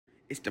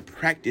It's the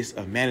practice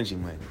of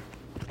managing money.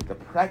 The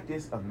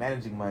practice of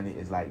managing money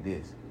is like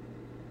this.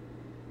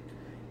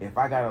 If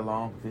I got a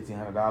loan for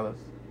 $1,500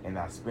 and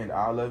I spend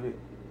all of it,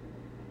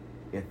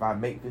 if I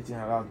make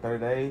 $1,500 in 30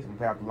 days, I'm gonna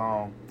pay off the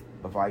loan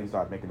before I even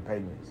start making the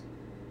payments.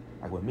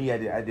 Like with me, I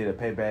did a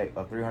payback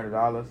of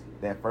 $300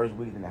 that first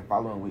week, and that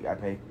following week I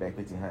paid back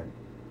 $1,500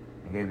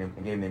 and gave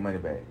them their money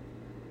back.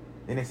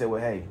 Then they said, well,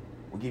 hey,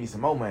 we'll give you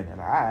some more money. I'm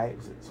like, all right.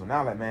 So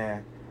now, like,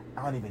 man,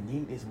 I don't even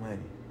need this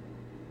money.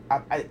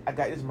 I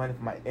got this money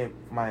for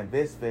my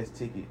InvestFest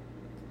ticket,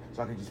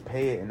 so I can just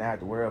pay it and not have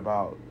to worry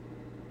about,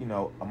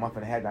 a month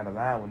and a half down the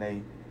line when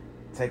they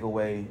take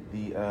away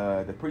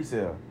the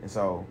pre-sale. And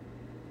so,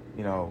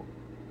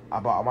 I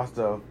bought all my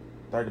stuff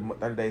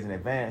 30 days in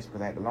advance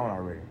because I had the loan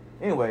already.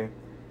 Anyway,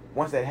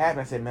 once that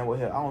happened, I said, man, well,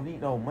 hell, I don't need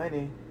no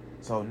money.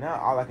 So now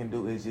all I can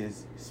do is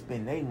just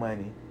spend their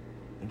money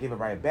and give it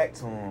right back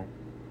to them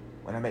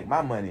when I make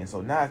my money. And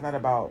so now it's not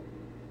about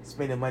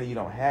spending money you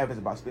don't have. It's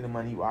about spending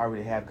money you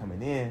already have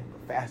coming in,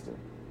 but faster.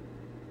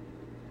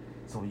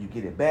 So when you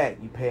get it back,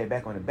 you pay it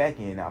back on the back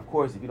end. Now, of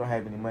course, if you don't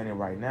have any money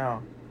right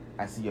now,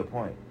 I see your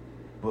point.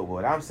 But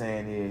what I'm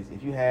saying is,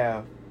 if you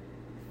have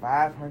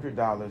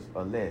 $500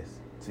 or less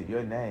to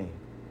your name,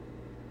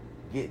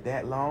 get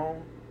that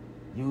loan,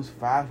 use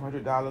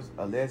 $500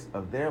 or less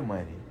of their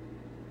money,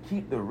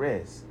 keep the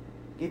rest,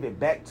 give it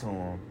back to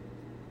them,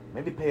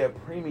 maybe pay a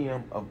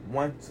premium of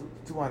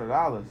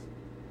 $200,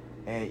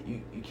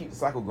 and you keep the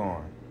cycle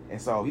going.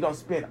 And so you don't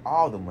spend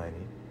all the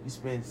money, you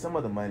spend some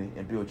of the money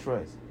and build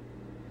trust.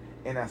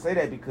 And I say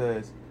that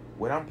because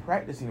what I'm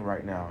practicing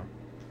right now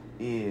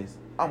is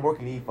I'm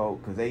working these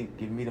folks because they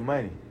give me the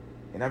money.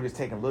 And I'm just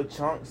taking little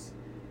chunks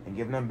and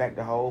giving them back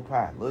the whole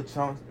pie. Little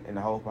chunks and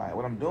the whole pie.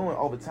 What I'm doing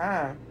over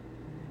time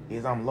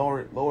is I'm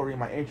lowering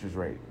my interest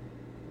rate.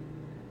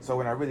 So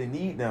when I really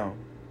need them,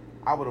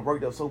 I would have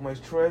worked up so much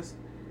trust,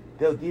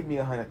 they'll give me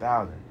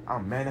 $100,000.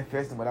 I'm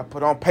manifesting what I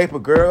put on paper,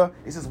 girl.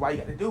 This is why you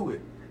got to do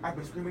it. I've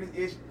been screaming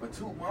this itch for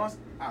 2 months.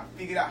 I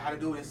figured out how to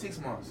do it in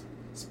 6 months.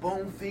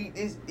 Spoon feed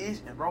this itch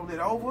and roll it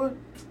over.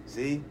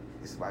 See,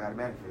 this is why I got to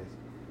manifest.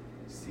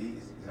 See,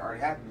 it's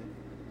already happening.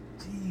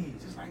 Gee,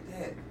 just like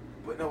that.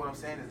 But no, what I'm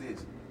saying is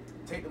this.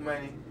 Take the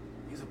money,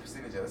 use a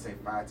percentage of, let's say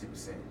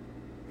 5-10%,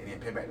 and then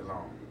pay back the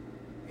loan.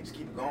 And just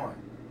keep it going.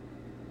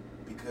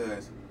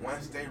 Because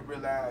once they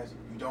realize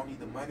you don't need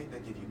the money,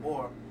 they'll give you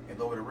more and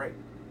lower the rate.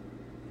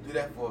 Do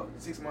that for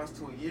 6 months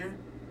to a year,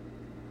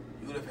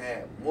 you would have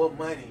had more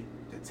money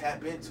to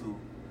tap into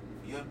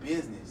for your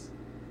business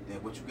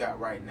than what you got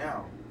right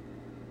now,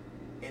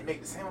 and make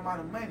the same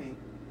amount of money,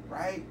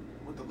 right,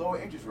 with the lower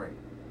interest rate.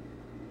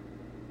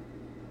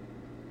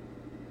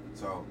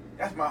 So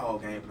that's my whole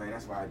game plan.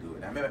 That's why I do it.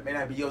 Now, it may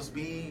not be your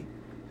speed.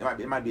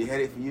 It might be a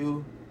headache for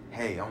you.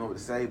 Hey, I don't know what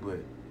to say, but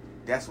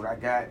that's what I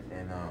got,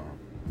 and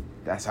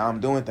that's how I'm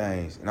doing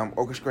things. And I'm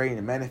orchestrating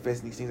and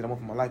manifesting these things that I want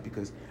for my life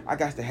because I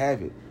got to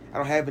have it. I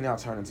don't have any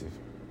alternative.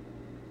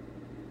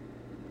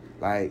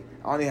 Like,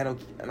 I only have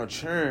no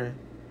churn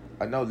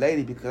or no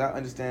lady because I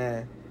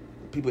understand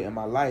people in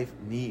my life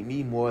need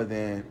me more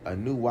than a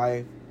new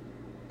wife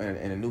and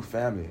a new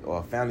family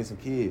or a family and some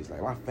kids.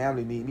 Like, my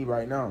family need me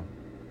right now.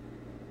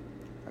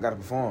 I gotta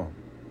perform.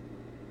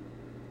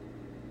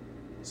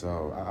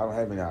 So I don't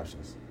have any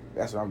options.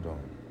 That's what I'm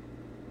doing.